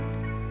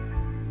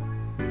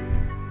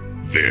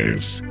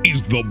This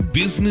is the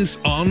Business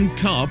on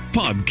Top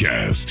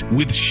podcast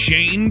with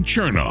Shane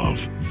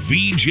Chernoff,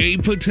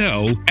 VJ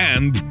Patel,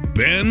 and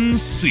Ben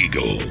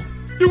Siegel.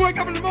 You wake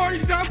up in the morning,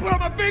 you say, I put on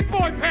my big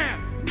boy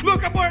pants.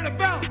 Look, I'm wearing a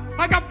belt.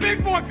 I got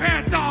big boy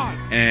pants on.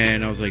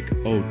 And I was like,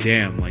 oh,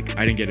 damn, like,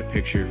 I didn't get a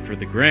picture for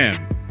the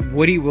gram.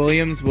 Woody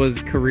Williams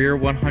was career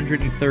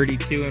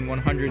 132 and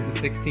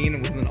 116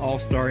 and was an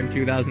all-star in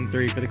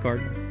 2003 for the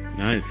Cardinals.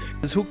 Nice.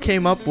 Who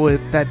came up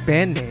with that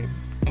band name?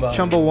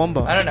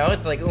 Chumbawamba. I don't know.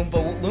 It's like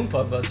Oompa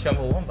Loompa, but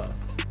Chumbawamba.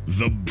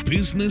 The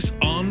Business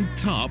on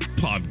Top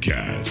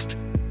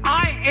podcast.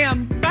 I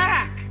am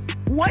back.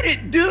 What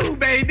it do,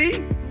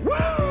 baby?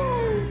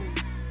 Woo!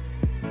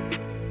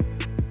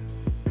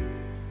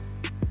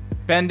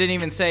 Ben didn't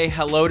even say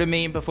hello to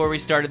me before we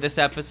started this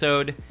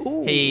episode.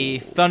 Ooh. He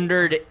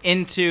thundered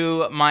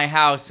into my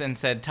house and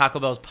said Taco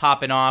Bell's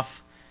popping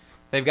off.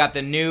 They've got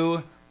the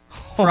new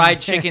fried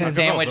chicken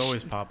sandwich.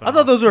 Always popping I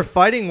thought off. those were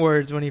fighting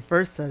words when he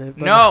first said it.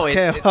 But No,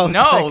 okay, I was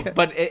like,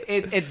 but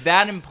it's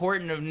that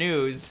important of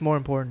news. it's more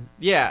important.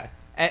 Yeah.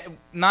 And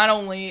not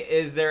only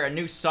is there a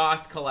new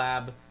sauce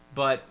collab,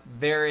 but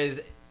there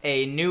is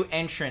a new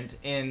entrant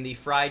in the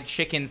fried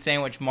chicken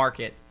sandwich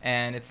market,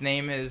 and its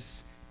name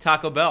is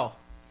Taco Bell.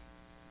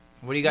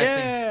 What do you guys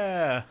think?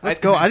 Yeah. Let's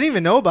go. I didn't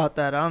even know about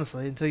that,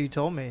 honestly, until you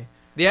told me.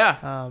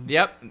 Yeah.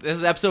 Yep. This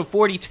is episode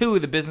 42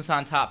 of the Business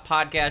on Top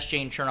podcast.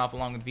 Shane Chernoff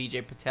along with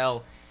VJ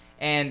Patel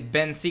and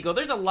Ben Siegel.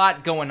 There's a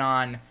lot going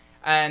on,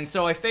 and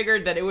so I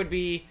figured that it would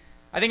be,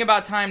 I think,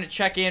 about time to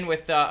check in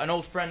with an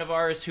old friend of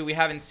ours who we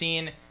haven't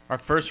seen. Our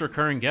first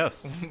recurring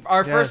guest.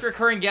 Our Yes. first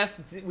recurring guest,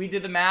 we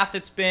did the math.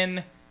 It's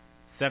been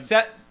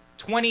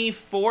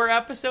 24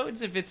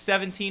 episodes. If it's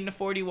 17 to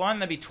 41,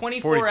 that'd be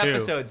 24 42.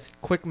 episodes.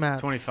 Quick math.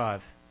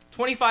 25.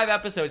 25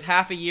 episodes,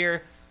 half a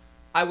year.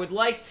 I would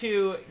like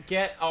to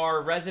get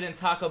our resident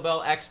Taco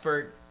Bell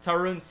expert,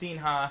 Tarun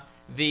Sinha,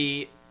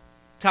 the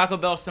Taco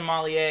Bell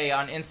sommelier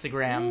on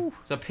Instagram,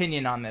 his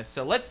opinion on this.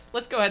 So let's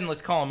go ahead and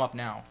let's call him up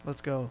now.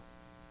 Let's go.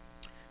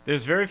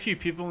 There's very few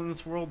people in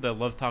this world that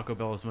love Taco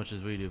Bell as much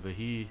as we do, but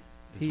he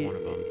is one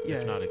of them, yeah,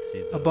 if not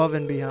exceeds us. Above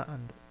and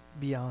beyond.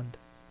 Beyond.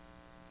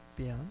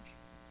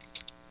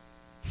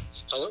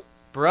 Hello?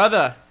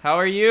 Brother, how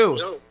are you?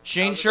 Yo,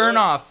 Shane how's it going?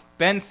 Chernoff,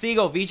 Ben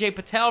Siegel, VJ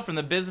Patel from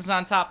the Business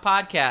on Top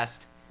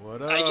podcast.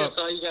 What up? I just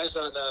saw you guys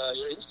on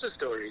your Insta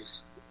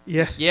stories.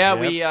 Yeah. Yeah,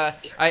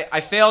 Yep. I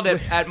failed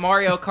at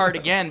Mario Kart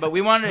again, but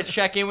we wanted to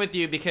check in with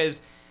you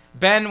because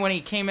Ben, when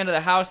he came into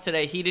the house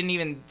today, he didn't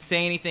even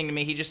say anything to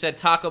me. He just said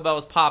Taco Bell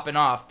was popping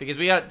off because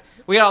we got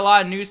a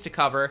lot of news to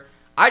cover.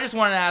 I just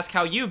wanted to ask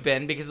how you've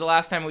been because the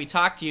last time we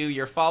talked to you,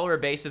 your follower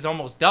base has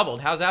almost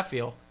doubled. How's that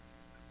feel?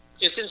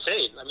 It's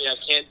insane. I mean, I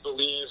can't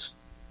believe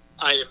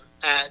I am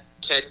at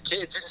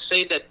 10K. It's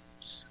insane that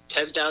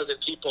 10,000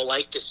 people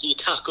like to see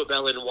Taco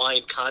Bell and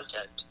wine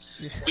content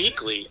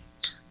weekly.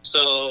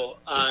 So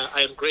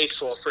I am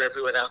grateful for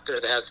everyone out there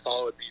that has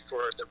followed me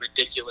for the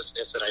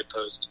ridiculousness that I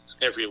post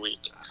every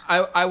week.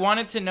 I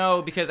wanted to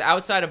know because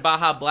outside of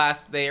Baja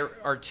Blast, there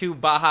are two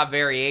Baja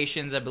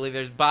variations. I believe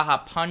there's Baja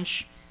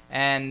Punch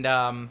and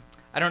I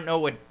don't know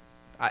what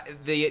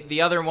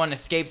the other one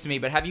escapes me.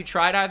 But have you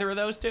tried either of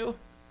those two?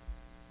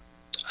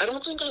 I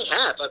don't think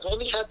I have. I've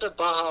only had the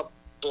Baja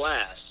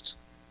Blast.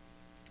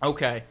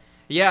 Okay.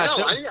 Yeah. No,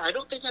 so, I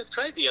don't think I've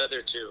tried the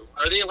other two.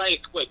 Are they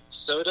like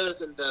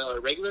sodas in the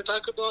regular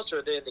Taco Bells, or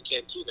are they in the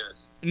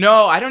cantinas?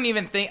 no, I don't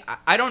even think.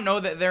 I don't know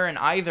that they're in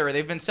either.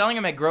 They've been selling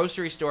them at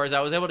grocery stores. I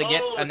was able to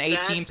get Oh, an that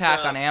 18-pack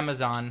stuff. on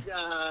Amazon.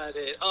 Got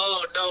it.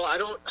 Oh, no,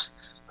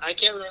 I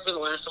can't remember the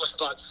last time I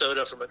bought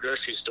soda from a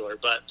grocery store,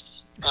 but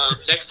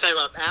next time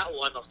I'm at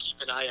one, I'll keep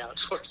an eye out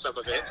for some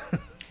of it.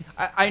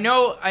 I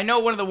know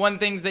one of the one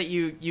things that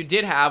you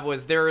did have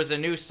was there was a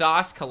new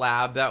sauce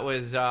collab that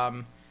was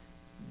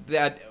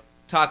that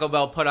Taco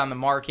Bell put on the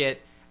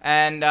market,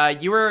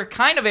 and you were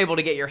kind of able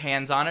to get your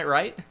hands on it,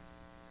 right?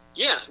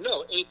 Yeah,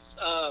 no, it's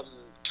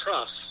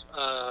truff,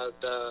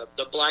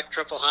 the black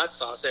truffle hot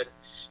sauce, and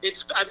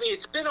it's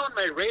been on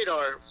my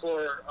radar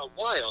for a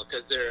while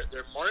because their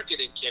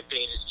marketing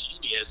campaign is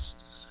genius,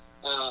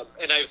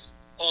 and I've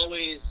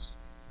always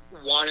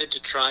wanted to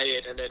try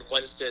it. And then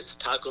once this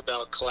Taco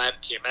Bell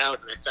collab came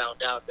out, and I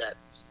found out that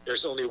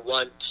there's only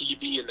one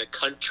TV in the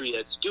country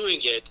that's doing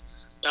it,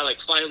 I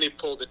finally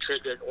pulled the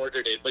trigger and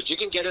ordered it. But you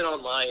can get it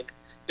online.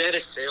 They had a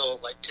sale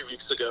 2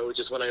 weeks ago, which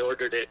is when I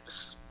ordered it.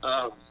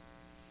 But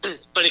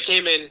it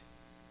came in.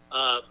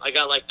 I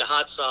got the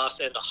hot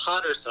sauce and the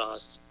hotter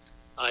sauce.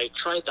 I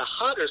tried the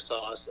hotter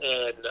sauce,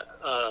 and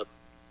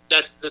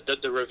that's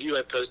the review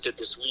I posted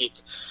this week.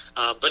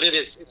 But it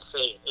is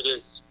insane. It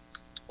is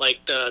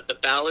the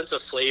balance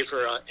of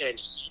flavor and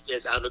heat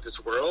is out of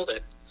this world.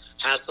 And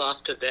hats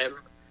off to them,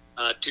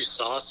 to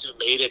Sauce, who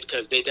made it,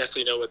 because they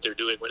definitely know what they're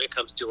doing when it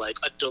comes to a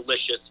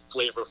delicious,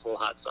 flavorful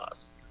hot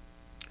sauce.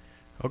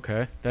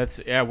 Okay.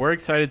 We're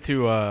excited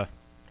to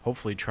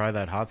hopefully try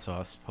that hot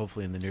sauce,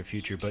 hopefully in the near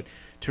future. But,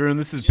 Tarun,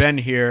 this is Ben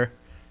here.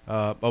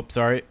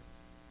 Sorry.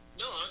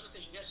 No, I was just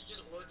saying, you guys should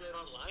just order it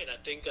online.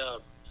 I think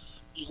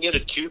you can get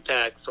a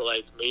 2-pack for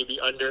maybe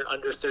under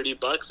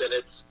 $30, and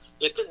it's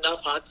it's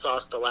enough hot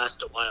sauce to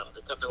last a while.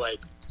 They come in like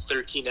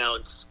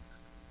 13-ounce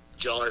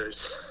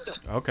jars.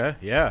 Okay,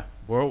 yeah.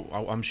 Well,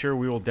 I'm sure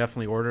we will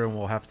definitely order, and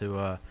we'll have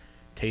to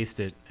taste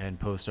it and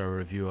post our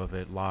review of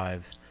it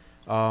live.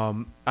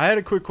 I had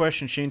a quick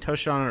question. Shane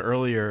touched on it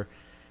earlier.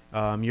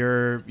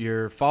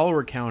 Your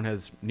follower count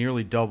has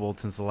nearly doubled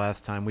since the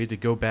last time. We had to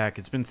go back.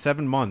 It's been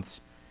 7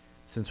 months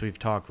since we've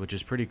talked, which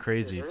is pretty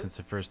crazy since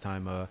the first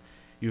time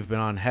you've been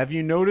on. Have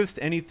you noticed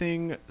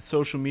anything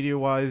social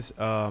media-wise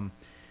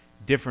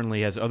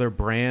differently? Has other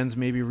brands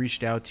maybe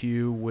reached out to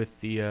you with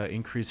the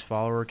increased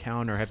follower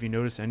count, or have you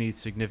noticed any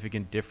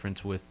significant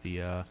difference with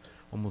the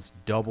almost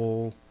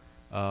double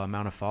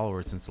amount of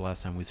followers since the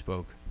last time we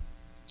spoke?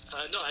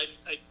 No,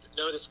 I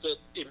noticed it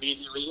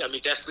immediately. I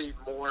mean, definitely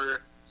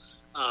more.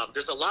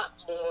 There's a lot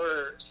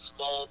more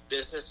small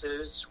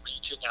businesses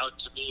reaching out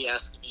to me,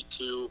 asking me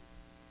to.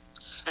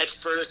 At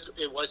first,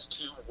 it was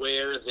to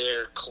wear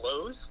their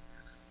clothes.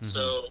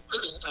 So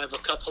I have a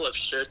couple of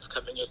shirts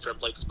coming in from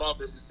like small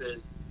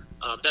businesses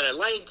that I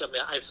like. I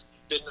mean, I've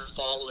been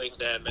following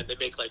them, and they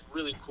make like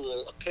really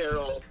cool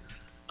apparel.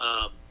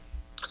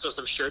 So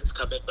some shirts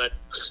come in, but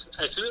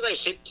as soon as I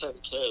hit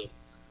 10K,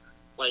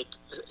 like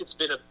it's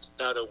been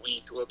about a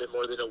week, a little bit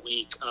more than a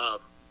week.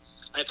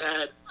 I've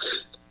had,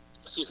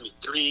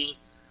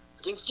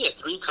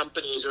 three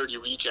companies already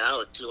reach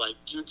out to like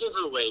do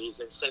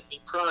giveaways and send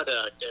me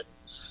product and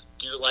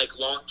do like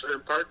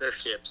long-term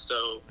partnerships.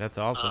 So that's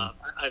awesome.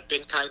 I've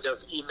been kind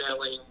of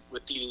emailing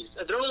with these.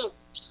 They're all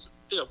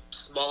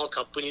small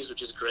companies,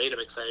 which is great. I'm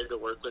excited to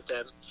work with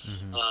them.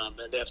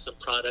 And they have some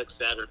products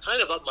that are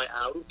kind of up my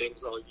alley,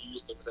 things I'll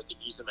use, things I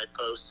can use in my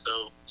posts.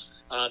 So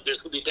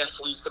there's going to be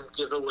definitely some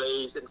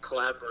giveaways and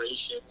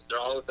collaborations. They're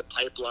all in the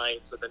pipeline.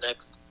 So in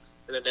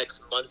the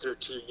next month or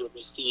two, you'll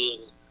be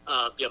seeing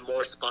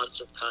more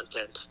sponsored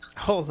content.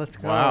 Oh, let's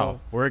go. Wow,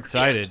 we're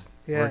excited.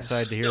 Yeah. We're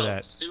excited to hear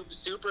that.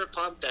 Super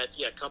pumped that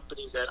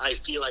companies that I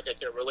feel like I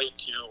can relate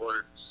to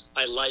or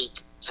I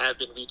like have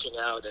been reaching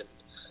out, and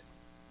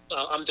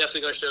I'm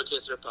definitely going to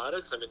showcase their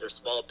products. I mean, they're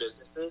small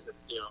businesses, and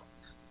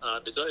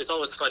it's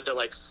always fun to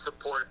like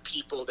support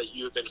people that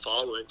you've been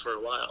following for a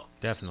while.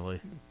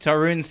 Definitely.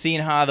 Tarun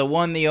Sinha, the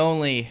one, the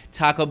only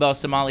Taco Bell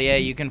Sommelier.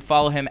 You can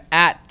follow him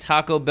at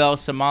Taco Bell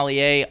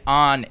Sommelier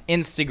on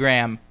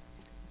Instagram.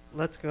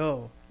 Let's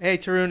go. Hey,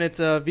 Tarun, it's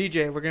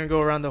VJ. We're going to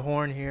go around the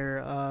horn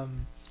here.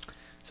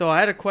 So I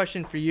had a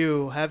question for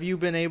you. Have you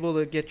been able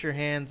to get your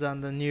hands on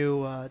the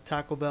new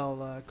Taco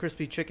Bell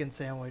crispy chicken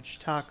sandwich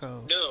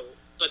taco? No,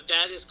 but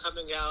that is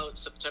coming out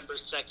September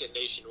 2nd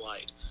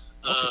nationwide.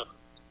 Okay.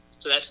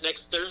 So that's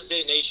next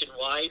Thursday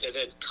nationwide, and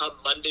then come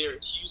Monday or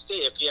Tuesday,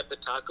 if you have the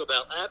Taco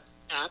Bell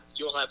app,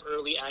 you'll have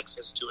early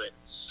access to it.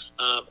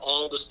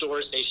 All the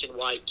stores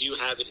nationwide do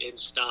have it in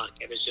stock,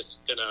 and it's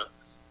just going to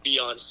be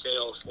on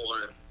sale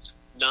for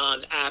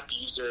non-app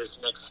users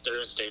next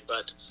Thursday.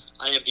 But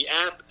I have the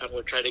app, and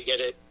we'll try to get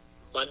it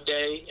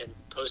Monday and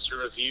post a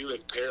review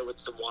and pair it with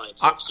some wine.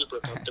 So I'm super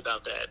pumped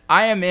about that.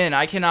 I am in.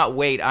 I cannot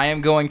wait. I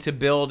am going to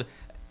build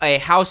a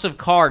house of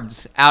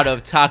cards out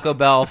of Taco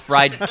Bell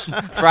fried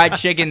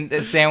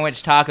chicken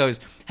sandwich tacos.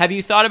 Have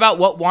you thought about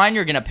what wine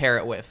you're going to pair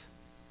it with?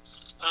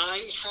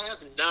 I have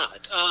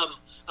not.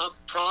 I'm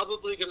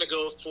probably going to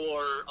go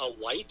for a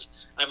white.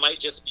 I might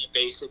just be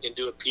basic and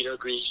do a Pinot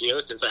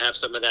Grigio since I have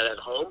some of that at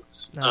home.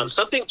 Nice.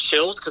 Something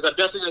chilled, because I'm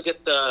definitely going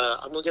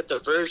to get the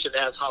version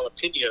that has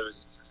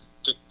jalapenos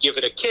to give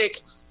it a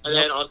kick. And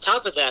then on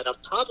top of that, I'm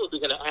probably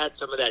going to add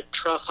some of that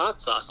truff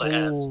hot sauce I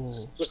have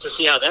just to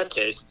see how that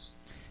tastes.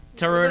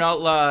 Tarun,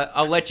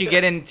 I'll let you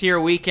get into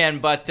your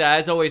weekend, but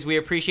as always, we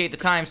appreciate the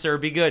time, sir.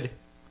 Be good.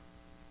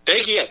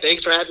 Thank you. Yeah,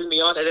 thanks for having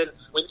me on. And then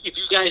if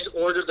you guys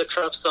order the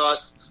truff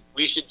sauce,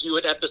 we should do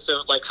an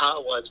episode like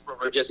Hot Ones where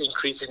we're just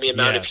increasing the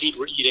amount of heat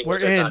we're eating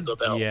with our Taco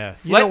Bell.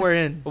 Yes. We're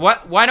in.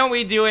 Why don't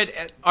we do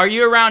it? Are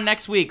you around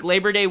next week,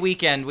 Labor Day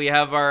weekend? We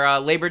have our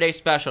Labor Day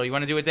special. You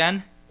want to do it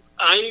then?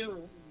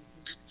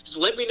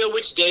 Let me know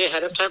which day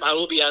ahead of time. I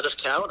will be out of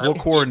town. We'll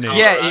coordinate.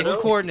 Yeah,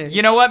 We'll coordinate.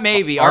 You know what?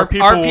 Maybe our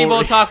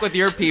people talk with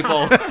your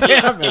people.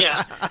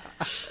 yeah.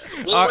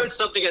 We'll learn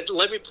something. And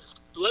let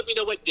me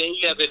know what day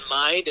you have in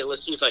mind, and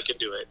let's see if I can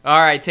do it. All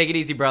right, take it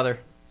easy, brother.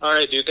 All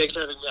right, dude. Thanks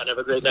for having me on. Have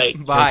a great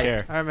night. Bye. Take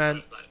care. All right,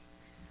 man.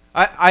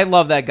 I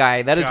love that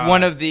guy. That is God.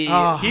 one of the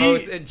Oh.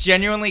 most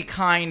genuinely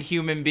kind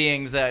human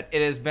beings that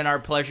it has been our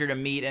pleasure to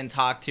meet and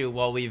talk to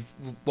while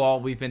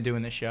we've been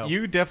doing this show.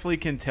 You definitely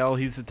can tell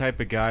he's the type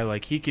of guy,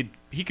 like he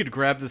could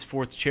grab this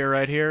fourth chair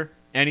right here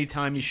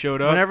anytime he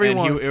showed up, Whenever he and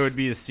wants. it would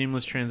be a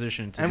seamless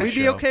transition to And the we'd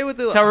be show. okay with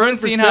the Tarun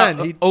 100%.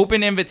 Sinha,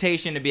 open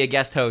invitation to be a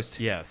guest host.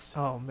 Yes.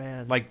 Oh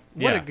man, Like,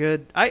 what yeah. a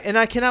good!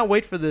 I cannot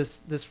wait for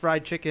this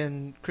fried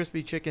chicken,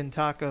 crispy chicken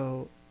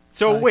taco.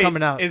 So wait,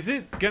 coming out. is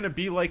it gonna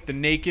be like the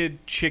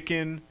naked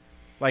chicken,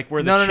 like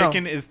where No, the no, no.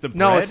 chicken is the bread?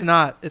 No, it's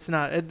not. It's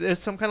not. There's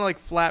some kind of like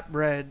flat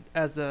bread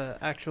as the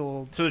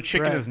actual. So the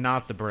chicken bread. is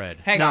not the bread.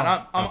 Hang No.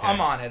 on, I'm Okay.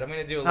 on it. I'm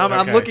going to do a I'm, little.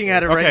 I'm Okay. looking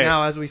at it right Okay.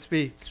 now as we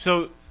speak.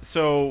 So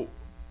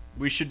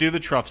we should do the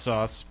truff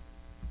sauce.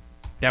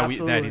 That he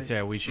Absolutely.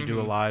 said we should do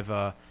a live.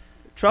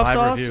 Truff Live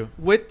sauce review.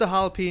 with the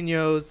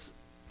jalapenos.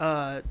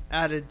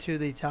 added to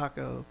the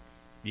taco.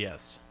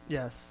 Yes.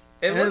 Yes.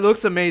 It And looks- it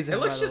looks amazing. It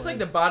looks by just way. like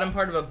the bottom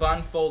part of a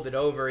bun folded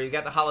over. You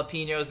got the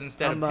jalapenos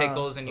instead of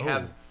pickles, and you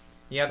have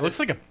It looks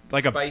this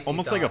like a spicy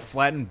almost like a sauce.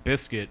 flattened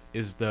biscuit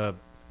is the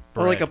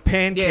bread. or like a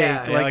pancake.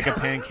 Yeah. Yeah, like a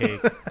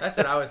pancake. That's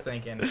what I was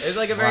thinking. It's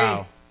like a very.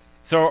 Wow.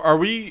 So are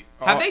we?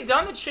 Have they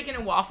done the chicken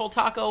and waffle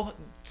taco?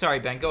 Sorry,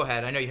 Ben. Go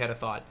ahead. I know you had a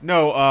thought.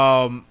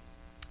 No.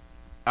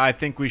 I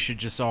think we should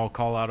just all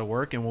call out of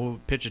work and we'll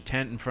pitch a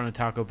tent in front of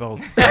Taco Bell.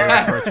 To see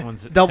the first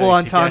ones Double to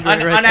entendre.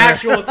 get- Right An there.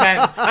 actual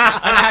tent.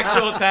 An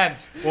actual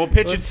tent. We'll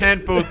pitch a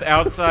tent both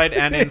outside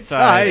and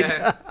inside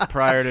Yeah.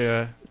 prior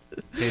to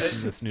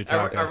tasting this new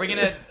taco. Are we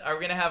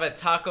gonna have a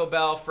Taco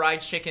Bell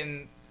fried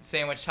chicken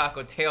sandwich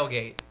taco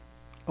tailgate?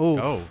 Ooh.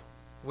 Oh,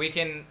 We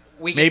can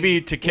maybe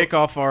to kick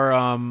off our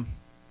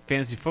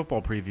fantasy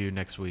football preview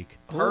next week.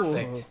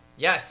 Perfect. Ooh.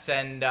 Yes,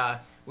 and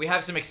we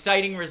have some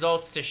exciting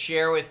results to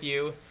share with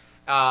you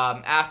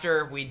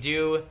after we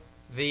do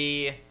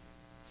the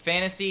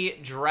fantasy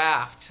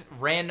draft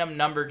random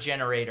number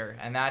generator,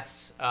 and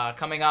that's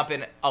coming up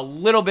in a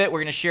little bit. We're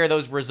going to share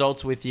those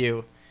results with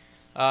you.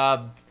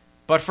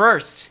 But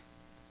first,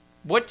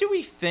 what do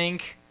we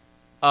think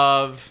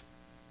of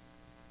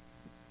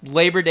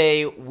Labor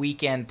Day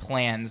weekend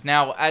plans?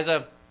 Now, as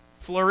a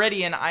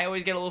Floridian, I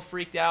always get a little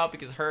freaked out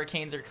because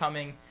hurricanes are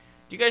coming.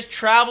 Do you guys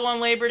travel on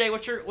Labor Day?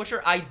 What's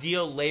your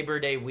ideal Labor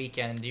Day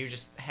weekend? Do you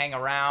just hang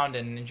around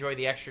and enjoy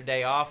the extra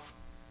day off?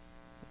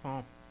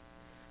 Well,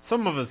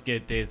 some of us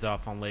get days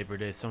off on Labor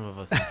Day. Some of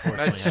us unfortunately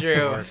That's have to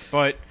true. work.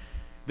 But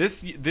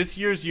this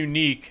year's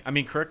unique. I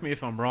mean, correct me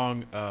if I'm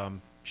wrong,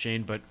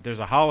 Shane. But there's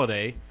a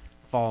holiday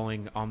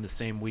falling on the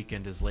same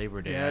weekend as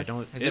Labor Day. Yes. I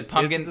don't. Is it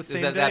pumpkin? the Is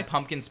same that day?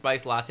 pumpkin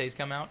spice lattes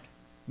come out?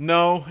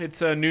 No,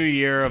 it's a new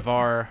year of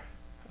our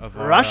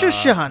Rosh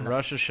Hashanah.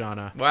 Rosh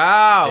Hashanah.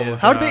 Wow.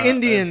 Is, How did the uh,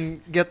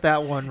 Indian get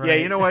that one right? Yeah,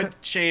 you know what,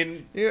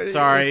 Shane? You-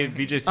 Sorry,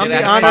 VJ I'm said the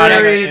that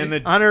honorary, in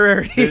the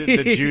honorary.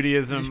 the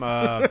Judaism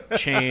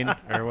chain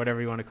or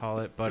whatever you want to call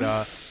it. But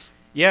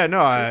yeah, no,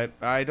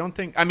 I don't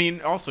think. I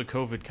mean, also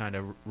COVID kind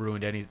of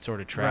ruined any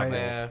sort of travel.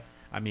 Yeah.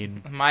 I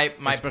mean, My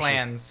Especially-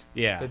 plans.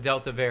 yeah, The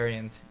Delta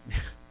variant.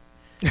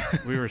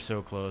 we were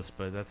so close,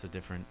 but that's a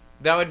different.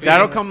 That'll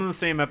That'll come in the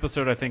same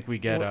episode. I think we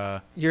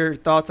get. Your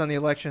thoughts on the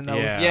election that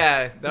Yeah.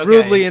 Yeah. Okay.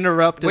 rudely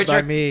interrupted which by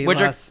are, me. which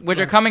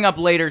are coming up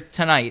later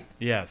tonight.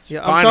 Yes.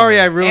 Yeah, I'm finally. sorry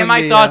I ruined And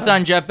my the, thoughts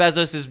on Jeff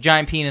Bezos'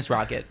 giant penis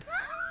rocket.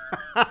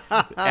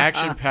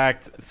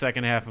 Action-packed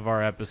second half of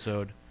our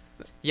episode.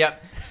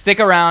 Yep.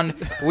 Stick around.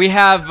 We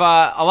have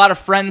a lot of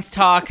friends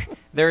talk.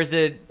 There's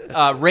a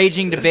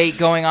raging debate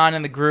going on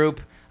in the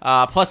group,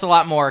 plus a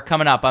lot more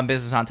coming up on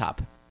Business on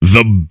Top.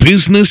 The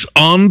Business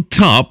on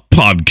Top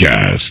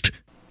Podcast.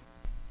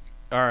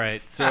 All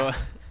right, so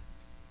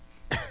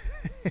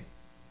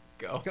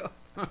Go.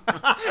 in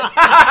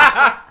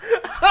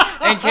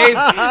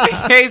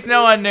case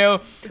no one knew,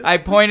 I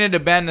pointed to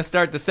Ben to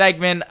start the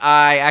segment.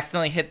 I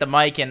accidentally hit the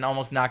mic and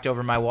almost knocked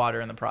over my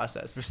water in the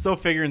process. we're still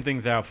figuring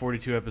things out.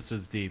 42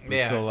 episodes deep. We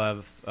Yeah. still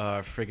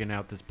have figuring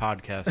out this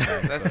podcast.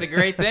 That's the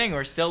great thing.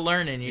 We're still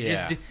learning. You Yeah.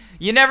 just do,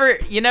 you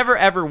never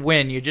ever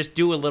win. You just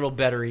do a little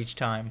better each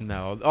time.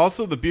 No.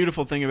 Also, the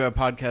beautiful thing about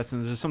podcasting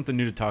is there's something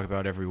new to talk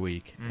about every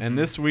week. Mm-hmm. And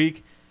this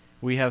week,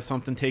 we have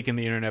something taking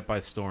the internet by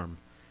storm.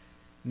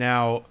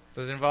 Now,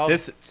 Does it involve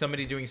This-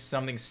 somebody doing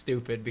something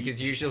stupid?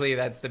 Because usually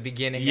that's the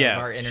beginning Yes,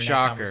 of our internet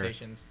shocker.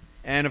 conversations.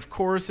 and of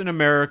course, in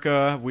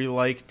America, we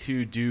like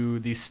to do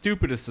the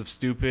stupidest of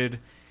stupid.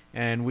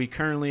 And we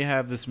currently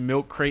have this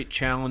milk crate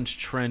challenge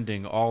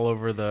trending all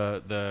over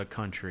the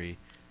country.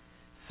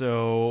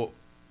 So,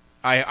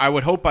 I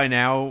would hope by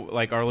now,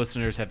 like, our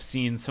listeners have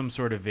seen some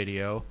sort of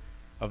video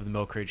of the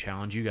milk crate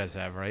challenge. You guys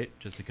have, right?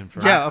 Just to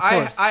confirm. Yeah, of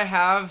course. I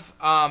have.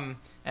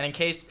 And in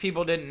case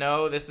people didn't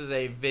know, this is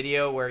a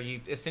video where you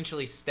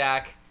essentially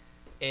stack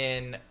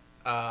in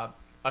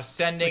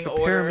ascending like a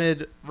order.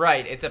 pyramid.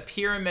 Right. It's a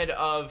pyramid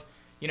of,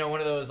 one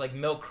of those like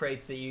milk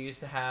crates that you used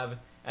to have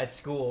at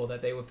school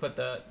that they would put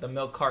the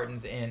milk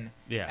cartons in.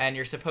 Yeah. And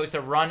you're supposed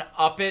to run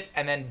up it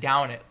and then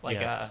down it like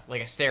Yes.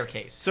 a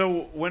staircase.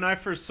 So when I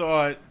first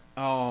saw it,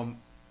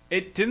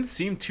 it didn't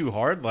seem too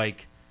hard.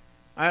 Like,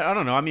 I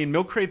don't know. I mean,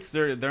 milk crates,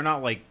 they're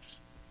not like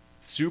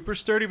super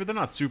sturdy, but they're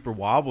not super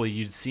wobbly.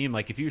 You'd seem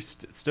like if you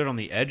stood on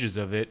the edges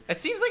of it. It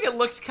seems like it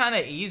looks kind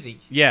of easy.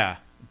 Yeah,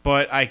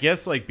 but I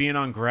guess like being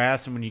on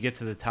grass and when you get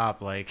to the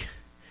top, like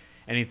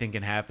anything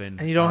can happen.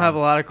 And you don't have a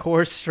lot of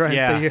core strength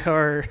yeah.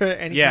 or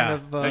any yeah,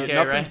 kind of. Okay,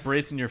 nothing's right.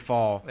 bracing your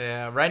fall.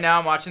 Yeah. Right now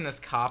I'm watching this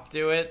cop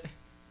do it.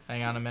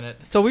 Hang on a minute.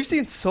 So we've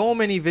seen so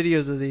many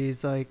videos of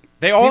these, like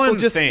They all people in the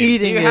just same.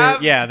 eating Do you it.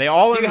 have- Yeah, they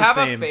all Do in you the have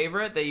same. a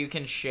favorite that you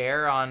can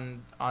share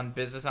on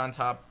Business on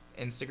Top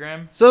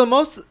Instagram? So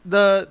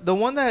the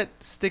one that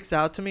sticks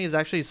out to me is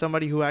actually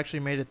somebody who actually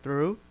made it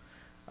through.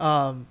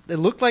 It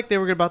looked like they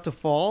were about to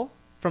fall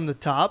from the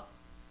top,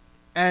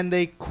 and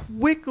they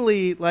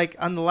quickly, like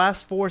on the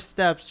last 4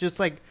 steps, just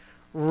like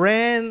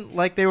ran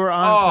like they were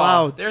on Oh,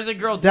 clouds there's a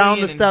girl down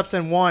doing the it in- steps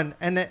and won,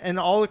 and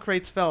all the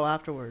crates fell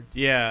afterwards.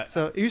 Yeah.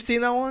 So you seen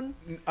that one?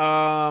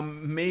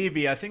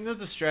 Maybe. I think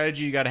that's a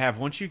strategy you got to have.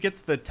 Once you get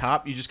to the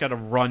top, you just got to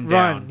run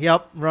Run. down.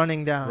 Yep.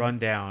 Running down. Run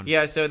down.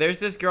 Yeah, so there's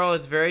this girl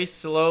that's very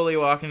slowly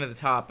walking to the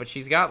top, but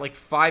she's got like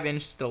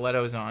 5-inch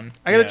stilettos on.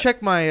 I gotta Yeah.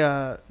 check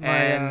my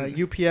And-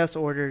 UPS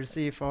order to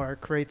see if our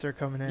crates are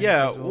coming in.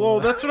 Yeah, as well,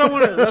 that's what I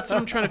want to. That's what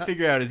I'm trying to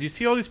figure out. Is you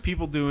see all these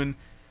people doing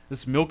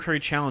this milk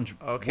crate challenge?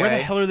 Okay. Where the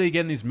hell are they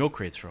getting these milk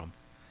crates from?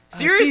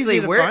 Seriously,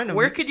 easy to find 'em.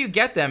 where could you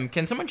get them?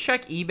 Can someone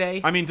check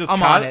eBay? I mean, does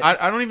I'm on it.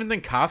 I don't even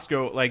think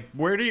Costco. Like,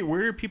 where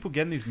are people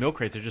getting these milk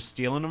crates? They're just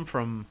stealing them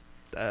from.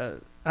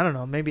 I don't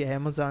know. Maybe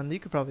Amazon. You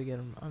could probably get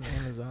them on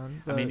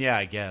Amazon. I mean, but- yeah,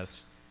 I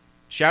guess.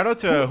 Shout out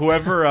to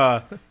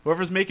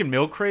whoever's making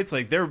milk crates.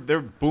 Like, they're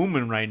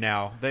booming right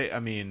now. I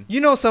mean, You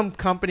know, some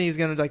company is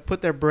gonna like put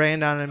their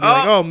brand on it and be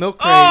like, "Oh, milk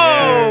crate."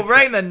 Oh, or-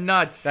 right in the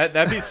nuts.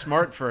 that'd be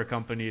smart for a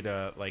company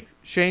to like.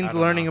 Shane's I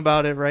don't learning know.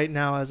 about it right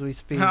now as we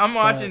speak. I'm but-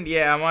 watching.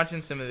 Yeah, I'm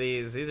watching some of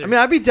these. These are. I mean,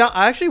 I'd be down.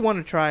 I actually want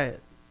to try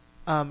it.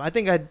 I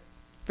think I'd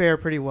fare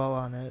pretty well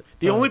on it.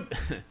 The but- only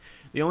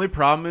the only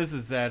problem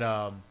is that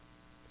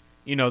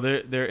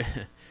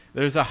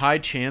there's a high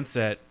chance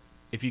that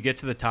if you get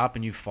to the top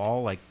and you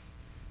fall, like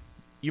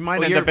you might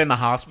Well, end you're- up in the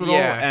hospital,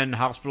 yeah. and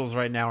hospitals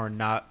right now are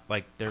not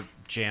like they're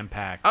jam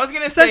packed. I was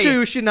gonna essentially say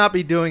we should not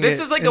be doing this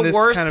it. is like in the this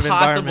worst kind of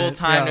possible environment.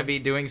 time Yeah. to be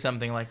doing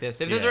something like this.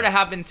 If this Yeah. were to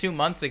happen 2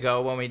 months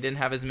ago when we didn't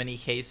have as many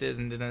cases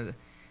and didn't have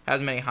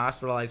as many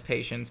hospitalized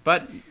patients,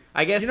 but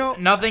I guess You know-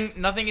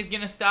 nothing is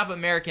gonna stop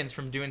Americans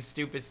from doing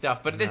stupid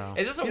stuff. But No.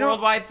 is this a You know-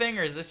 worldwide thing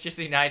or is this just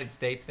a United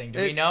States thing? Do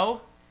we It's-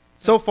 know?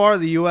 So far,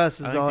 the U.S.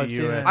 is I all think I've the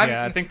seen. U.S. it.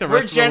 Yeah, I think the we're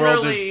rest of the world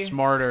generally- is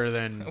smarter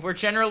than. We're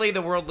generally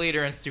the world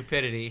leader in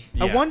stupidity.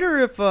 I Yeah. wonder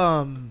if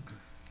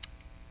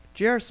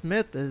J.R.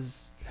 Smith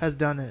has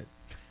done it.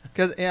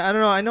 Because I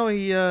don't know. I know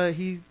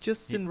he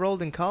just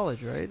enrolled in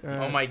college, right?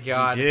 Oh my He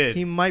god. did.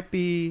 He might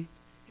be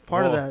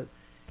part of Well, that.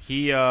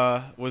 He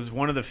was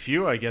one of the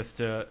few, I guess.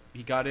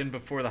 He got in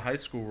before the high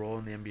school role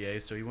in the NBA,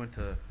 so he went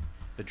to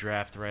the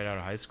draft right out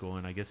of high school,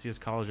 and I guess he has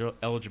college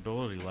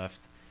eligibility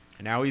left,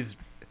 and now he's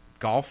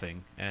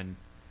golfing and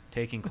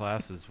taking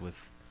classes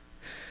with.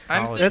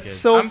 I'm college That's kids.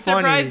 so I'm funny.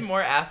 surprised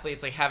more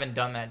athletes like haven't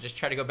done that. Just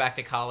try to go back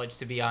to college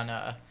to be on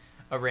a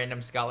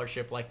random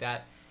scholarship like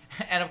that.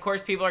 And of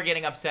course, people are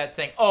getting upset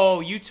saying, "Oh,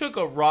 you took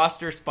a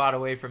roster spot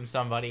away from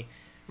somebody."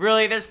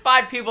 Really, there's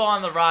 5 people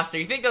on the roster.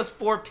 You think those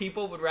 4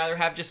 people would rather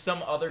have just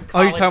some other college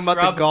Oh, you're talking about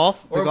scrub?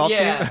 the golf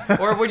Yeah. team?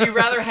 Or would you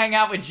rather hang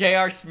out with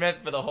J.R. Smith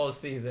for the whole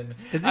season?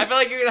 Is I he- feel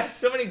like you're gonna have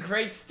so many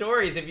great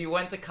stories if you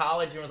went to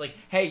college and was like,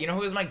 "Hey, you know who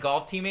was my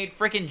golf teammate?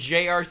 Frickin'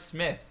 J.R.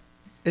 Smith."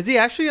 Is he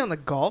actually on the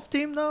golf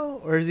team though,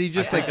 or is he I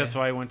just think like? that's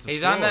why he went to He's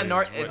school. on that He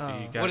North. went to-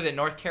 he got- What is it?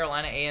 North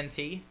Carolina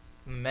A&T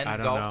men's I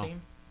don't golf know.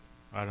 team.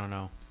 I don't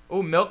know.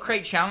 Oh, milk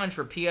crate challenge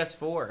for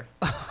PS4.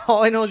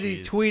 All I know is he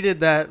Jeez. tweeted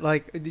that.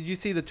 Like, did you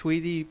see the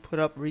tweet he put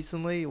up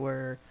recently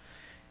where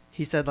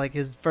he said like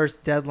his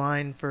first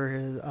deadline for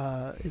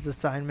his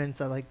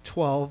assignments at like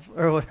 12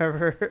 or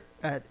whatever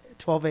at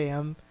 12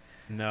 a.m.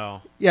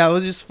 No. Yeah, it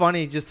was just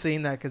funny just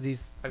seeing that because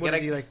he's I've what got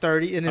is a- he like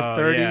 30 in his Oh,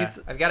 30s.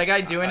 I've got a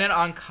guy doing it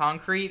on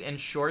concrete in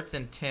shorts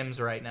and Tim's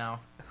right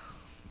now.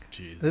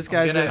 Jesus. This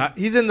guy's gonna-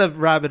 he's in the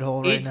rabbit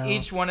hole right now.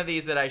 Each one of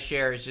these that I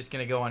share is just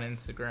gonna go on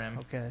Instagram.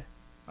 Okay.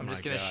 I'm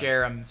just My gonna God.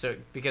 share them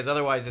because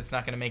otherwise it's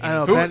not gonna make I any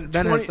know, sense.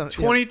 Ben has some-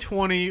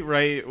 2020,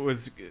 right,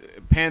 was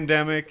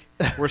pandemic.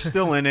 We're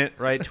still in it,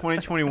 right?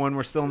 2021,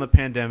 we're still in the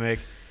pandemic.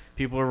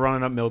 People are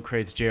running up milk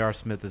crates. J.R.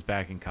 Smith is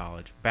back in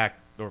college. Back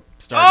or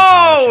starting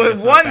college. I guess,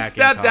 not one back in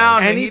step college.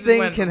 down. and he just Anything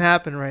went- can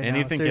happen right now.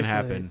 Anything can seriously.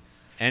 happen.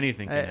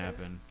 Anything can I-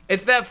 happen.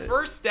 It's that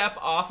first step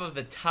off of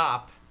the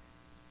top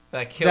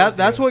that kills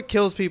That's you. what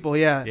kills people.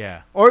 Yeah.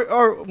 Yeah.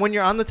 Or when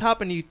you're on the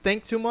top and you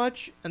think too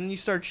much and then you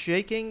start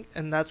shaking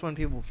and that's when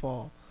people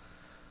fall.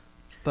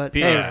 But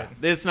hey, Yeah.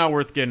 It's not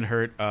worth getting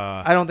hurt.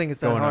 I don't think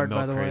it's that Going up hard,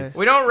 by milk the way. crates.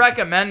 We don't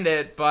recommend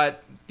it,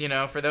 but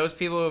for those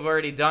people who have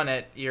already done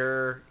it,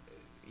 your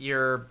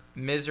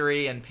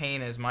misery and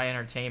pain is my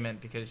entertainment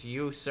because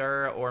you,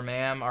 sir or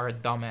ma'am, are a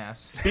dumbass.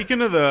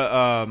 Speaking of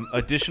the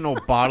additional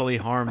bodily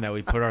harm that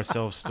we put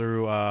ourselves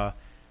through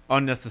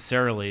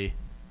unnecessarily,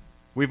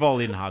 we've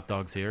all eaten hot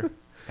dogs here,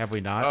 have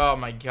we not? Oh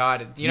my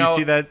god! You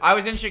see that? I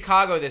was in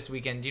Chicago this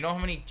weekend. Do you know how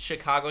many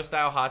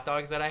Chicago-style hot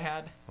dogs that I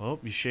had? Well,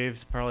 you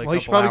shaved probably. Well, A you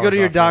should couple probably go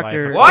to hours your off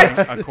your doctor.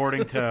 life, What?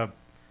 According to,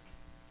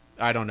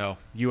 I don't know,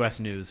 U.S.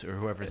 News or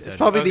whoever said It's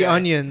probably the Okay.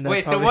 onion. that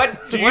Wait, so probably-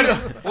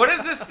 what is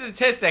the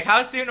statistic?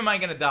 How soon am I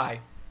gonna die?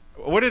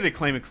 it. What did it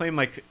claim? It claimed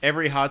like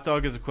every hot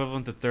dog is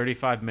equivalent to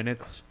 35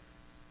 minutes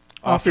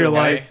Off your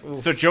life. Oof.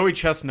 So Joey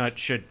Chestnut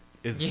should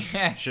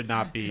Yeah.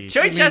 not be.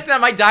 Joey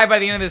Chestnut might die by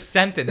the end of this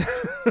sentence.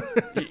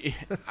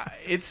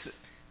 It's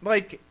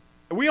like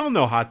we all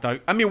know hot dog.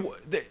 I mean,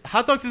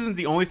 hot dogs isn't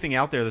the only thing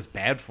out there that's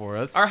bad for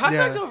us. Are hot Yeah.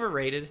 dogs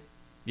overrated?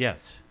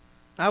 Yes.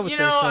 I would You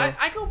say know, so.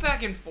 I go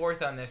back and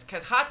forth on this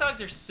because hot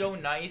dogs are so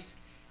nice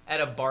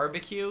at a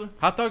barbecue.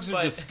 Hot dogs are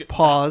But- just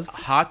Pause.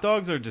 hot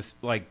dogs are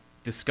just like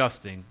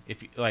disgusting.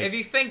 If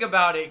you think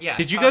about it, yes.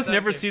 did you hot guys dogs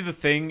never are- see the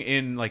thing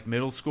in like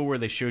middle school where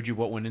they showed you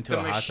what went into the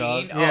a hot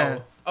machine? dog? Yeah.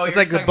 Oh, It's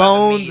you're like the talking about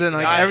bones meat. and,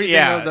 like, Yeah. everything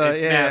Yeah, of the-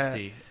 it's yeah.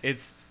 nasty.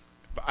 It's.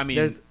 I mean,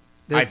 There's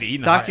I've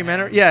eaten. a hot-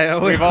 documentary. Yeah,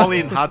 We've all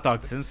eaten hot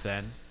dogs since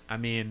then. I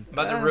mean, I'm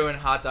about to ruin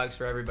hot dogs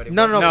for everybody.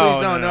 No, No, please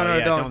no, don't. no, No,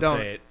 yeah, don't. don't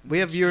say it. We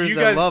have viewers You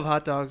that guys- love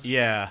hot dogs.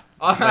 yeah,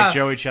 Uh-huh. like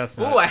Joey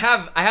Chestnut. Ooh, I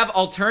have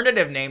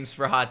alternative names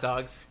for hot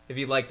dogs. If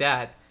you'd like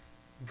that,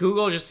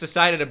 Google just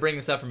decided to bring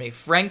this up for me.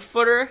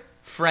 Frankfurter,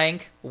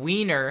 Frank,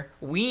 Wiener,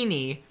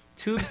 Weenie,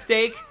 tube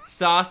steak,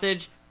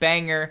 sausage,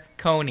 banger,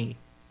 coney.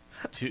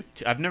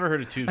 I've never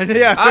heard of tube.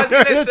 Yeah. I was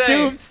gonna say,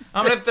 Tubes.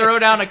 I'm gonna throw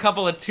down a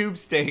couple of tube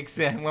steaks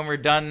when we're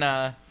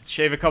done.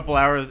 Shave a couple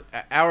hours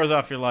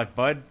off your life,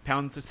 bud.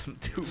 Pound some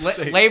tube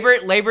steak.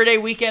 Labor Day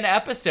weekend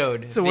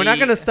episode. So we're not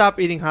gonna stop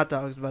eating hot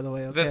dogs, by the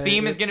way. Okay? The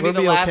theme is gonna We'll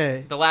be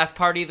okay. the last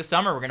party of the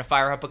summer. We're gonna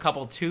fire up a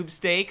couple of tube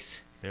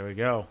steaks. There we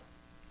go.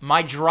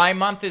 My dry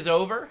month is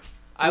over.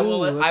 I will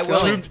let's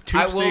go.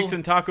 Tube steaks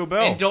and Taco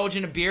Bell. indulge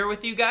in a beer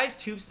with you guys.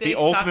 Tube steaks. The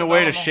ultimate Taco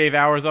way Bell, to shave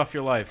hours off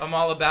your life. I'm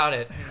all about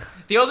it.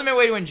 The ultimate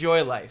way to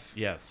enjoy life.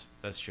 Yes,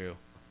 that's true.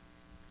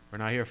 We're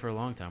not here for a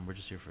long time. We're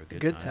just here for a good,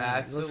 Good time. time.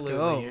 Let's Absolutely,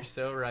 go. you're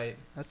so right.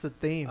 That's the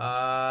theme.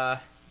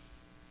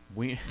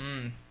 We.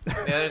 Yeah,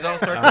 there's all I'm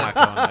sorts not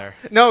of. going there.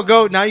 No,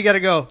 go now. You gotta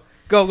go.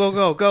 Go.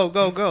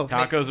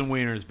 Tacos and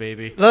wieners,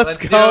 baby. Let's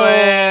do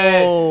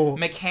go. it.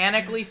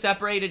 Mechanically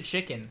separated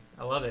chicken.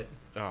 I love it.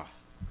 Oh.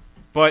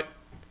 But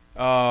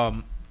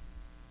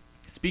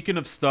speaking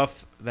of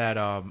stuff that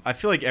I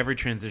feel like every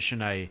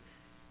transition I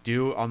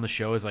do on the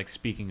show is like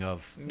speaking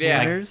of.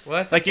 Yeah. Wieners? Well,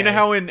 that's Like you know okay.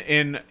 how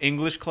in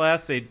English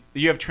class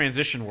you have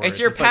transition words. It's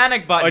your like,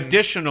 panic button.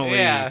 Additionally,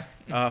 Yeah.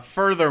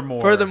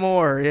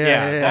 Furthermore.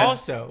 Yeah.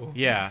 Also,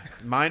 Yeah,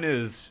 mine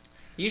is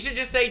you should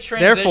just say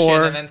transition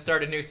Therefore- and then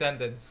start a new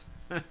sentence.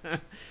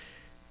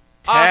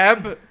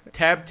 tab.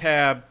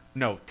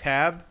 No,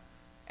 tab.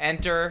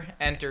 Enter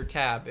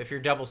tab if you're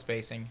double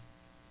spacing.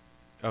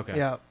 Okay.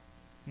 Yeah.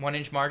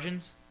 1-inch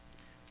margins.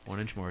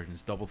 1-inch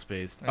margins, double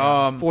spaced.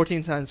 Yeah.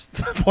 14 size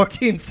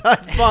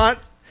font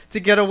to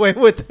get away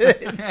with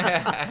it.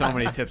 So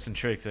many tips and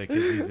tricks that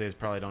kids these days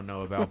probably don't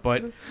know about.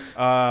 But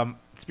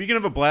speaking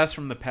of a blast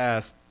from the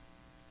past,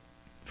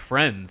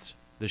 Friends,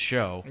 the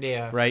show,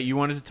 Yeah. right? You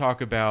wanted to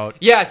talk about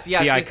Yes. the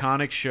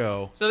iconic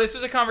show. So this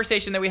was a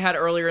conversation that we had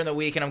earlier in the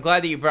week, and I'm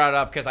glad that you brought it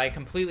up because I had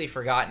completely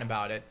forgotten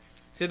about it.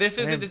 So this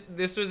was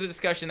this was a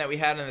discussion that we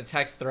had in the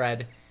text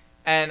thread,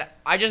 and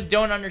I just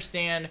don't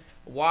understand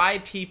why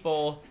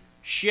people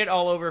shit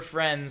all over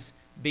Friends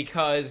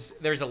because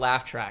there's a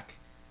laugh track.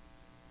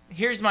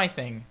 Here's my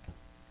thing.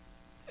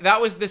 That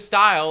was the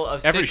style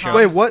of Every sitcoms. show.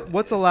 Wait,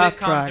 what's a laugh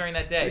sitcoms track? during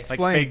that day. Like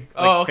Explain. fake,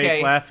 Oh, okay.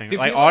 fake laughing, Do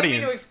like people want me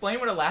audience. to explain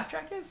what a laugh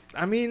track is?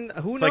 I mean,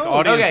 who It's knows? like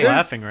audience Okay.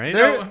 laughing, right?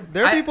 There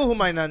are I- people who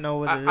might not know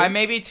what it is. I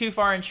may be too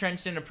far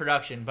entrenched into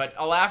production, but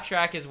a laugh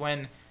track is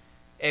when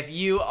if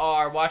you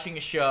are watching a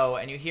show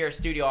and you hear a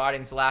studio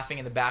audience laughing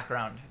in the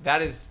background,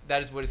 that is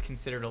what is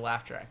considered a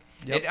laugh track.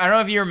 Yep. I don't know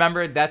if you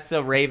remember, that's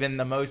a Raven.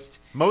 The most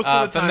Most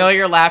of the time-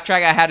 familiar laugh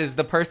track I had is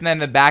the person in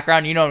the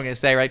background. You know what I'm going to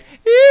say, right?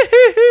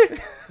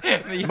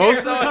 Most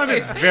of the time,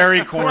 it's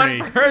very corny.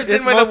 One person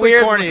It's with a mostly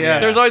weird. corny, yeah.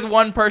 There's always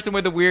one person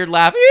with a weird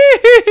laugh.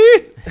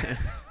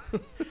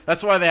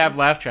 That's why they have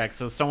laugh tracks,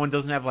 so someone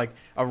doesn't have like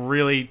a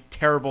really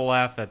terrible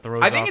laugh that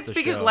throws. I think off it's the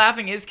because show.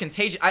 laughing is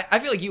contagious. I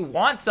feel like you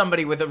want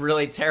somebody with a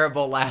really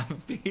terrible laugh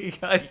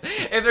because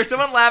if there's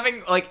someone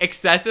laughing like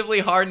excessively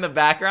hard in the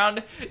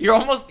background, you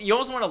almost want to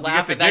You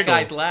laugh get at the that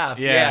guy's giggles. laugh.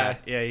 Yeah,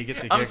 you get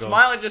the I'm giggles.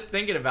 smiling just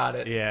thinking about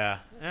it. Yeah.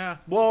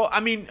 Well, I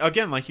mean,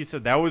 again, like you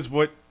said, that was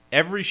what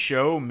every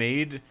show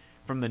made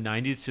from the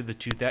 90s to the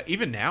 2000s.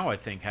 Even now, I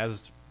think,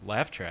 has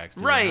laugh tracks.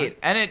 do they Right,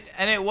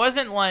 and it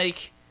wasn't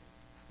like,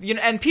 you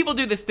know, and people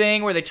do this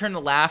thing where they turn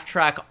the laugh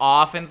track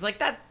off, and it's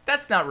like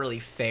that's not really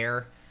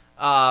fair,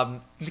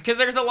 because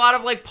there's a lot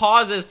of like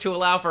pauses to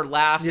allow for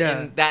laughs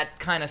Yeah. in that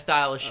kind of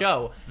style of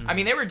show. I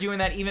mean, they were doing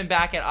that even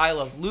back at I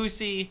Love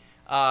Lucy.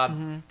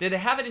 Did they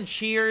have it in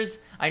Cheers?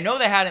 I know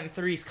they had it in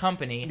Three's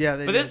Company. Yeah,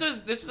 they but did.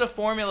 this was a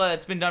formula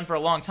that's been done for a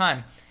long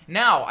time.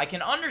 Now I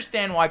can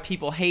understand why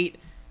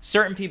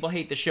certain people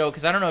hate the show,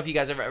 because I don't know if you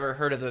guys have ever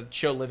heard of the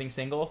show Living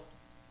Single.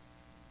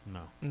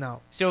 No.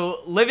 No. So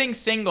Living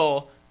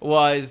Single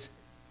was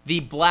the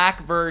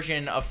black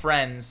version of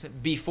Friends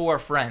before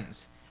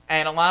Friends.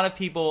 And a lot of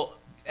people,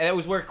 it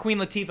was where Queen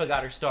Latifah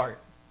got her start.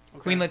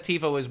 Queen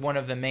Latifah was one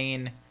of the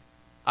main,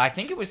 I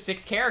think it was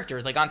 6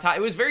 characters, like on top.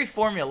 It was very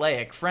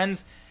formulaic.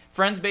 Friends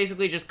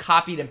basically just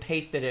copied and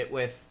pasted it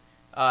with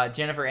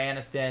Jennifer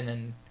Aniston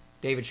and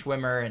David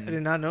Schwimmer and I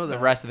did not know the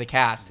that. rest of the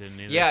cast. Didn't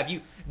either. Yeah, if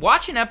you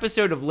watch an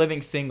episode of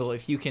Living Single,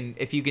 if you can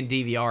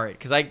DVR it,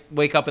 because I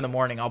wake up in the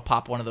morning, I'll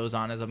pop one of those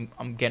on as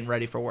I'm getting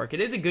ready for work. It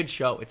is a good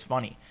show. It's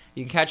funny.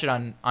 You can catch it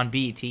on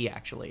BET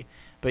actually.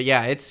 But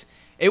yeah,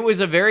 it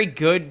was a very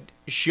good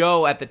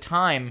show at the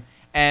time,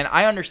 and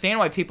I understand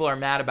why people are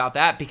mad about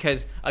that,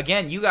 because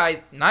again,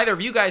 neither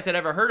of you guys had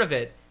ever heard of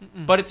it,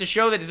 but it's a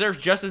show that deserves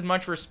just as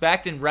much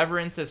respect and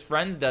reverence as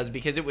Friends does,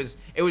 because it was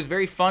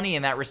very funny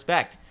in that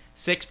respect.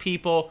 6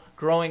 people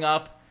growing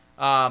up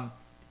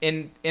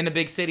in a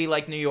big city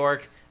like New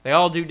York. They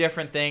all do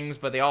different things,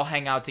 but they all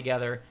hang out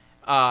together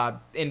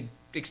in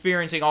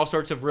experiencing all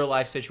sorts of real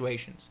life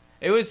situations.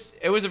 It was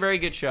a very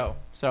good show.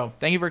 So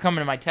thank you for coming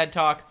to my TED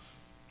Talk.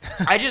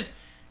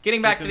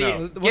 Getting back to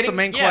the what's the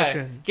main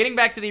question? Getting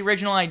back to the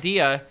original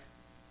idea.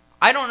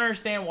 I don't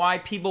understand why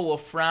people will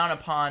frown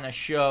upon a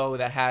show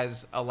that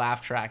has a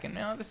laugh track. And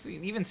this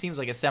even seems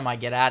like a semi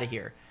get out of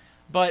here.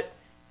 But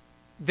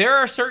there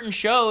are certain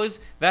shows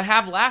that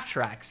have laugh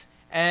tracks.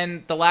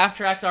 And the laugh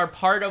tracks are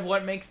part of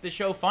what makes the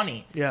show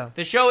funny. Yeah.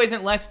 The show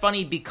isn't less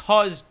funny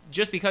because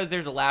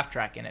there's a laugh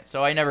track in it.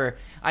 So I never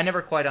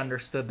quite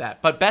understood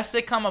that. But best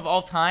sitcom of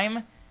all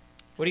time?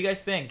 What do you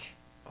guys think?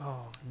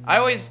 Oh,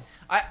 no.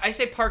 I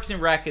say Parks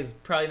and Rec is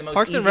probably the most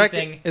Parks easy and Rec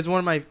thing. is one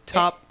of my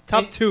top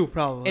two,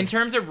 probably. In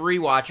terms of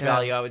rewatch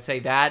value, I would say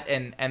that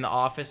and The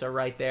Office are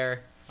right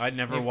there. I'd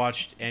never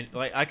watched any,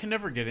 I can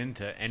never get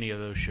into any of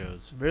those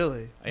shows.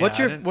 Really? Yeah,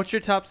 What's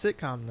your top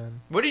sitcom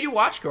then? What did you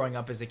watch growing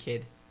up as a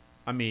kid?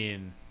 I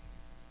mean,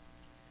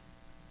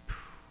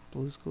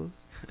 Blue's Clues.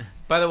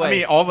 By the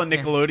way, all the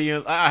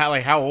Nickelodeon.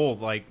 Like how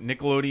old? Like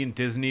Nickelodeon,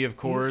 Disney, of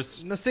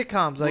course. The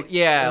sitcoms, like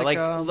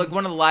like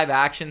one of the live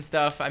action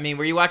stuff. I mean,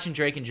 were you watching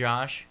Drake and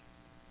Josh?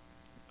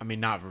 I mean,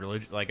 not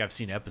really. Like I've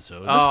seen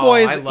episodes. This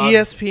boy is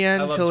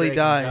ESPN till he Drake and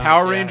dies. Josh.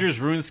 Power Rangers,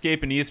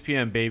 RuneScape, and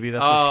ESPN, baby.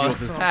 That's what fueled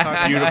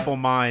this beautiful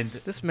mind.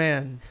 This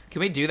man. Can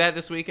we do that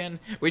this weekend?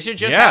 We should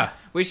just Yeah. have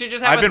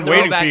I've been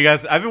waiting for throwback- you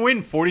guys. I've been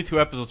waiting 42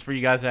 episodes for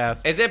you guys to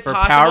ask. Is it for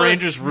possible Power to-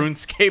 Rangers,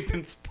 RuneScape,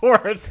 and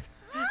sports?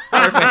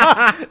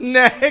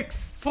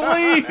 Next.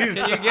 Please.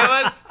 Can you give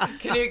us?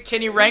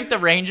 Can you rank the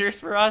Rangers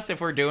for us if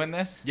we're doing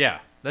this? Yeah,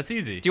 that's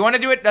easy. Do you want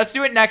to do it? Let's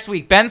do it next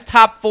week. Ben's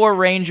top 4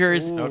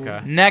 Rangers.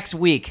 Okay. Next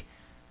week.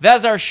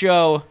 That's our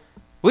show.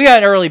 We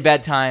got early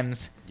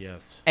bedtimes.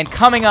 Yes. And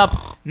coming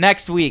up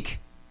next week,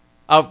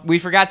 we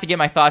forgot to get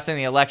my thoughts on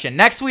the election.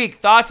 Next week,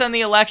 thoughts on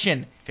the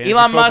election. Fantasy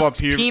Elon football Musk's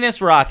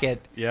penis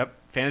rocket. Yep.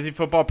 Fantasy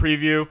football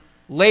preview.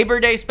 Labor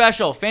Day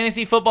special.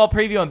 Fantasy football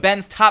preview and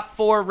Ben's top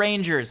 4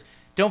 Rangers.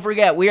 Don't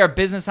forget, we are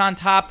Business on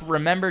Top.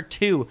 Remember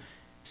to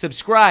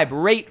subscribe,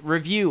 rate,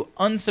 review,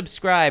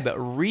 unsubscribe,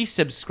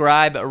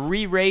 resubscribe,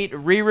 re-rate,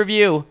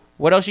 re-review.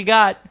 What else you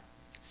got?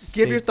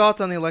 Give your thoughts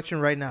on the election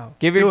right now.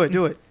 Do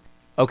it.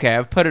 Okay,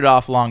 I've put it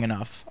off long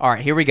enough. All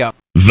right, here we go.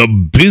 The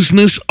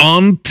Business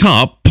on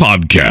Top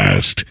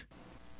Podcast.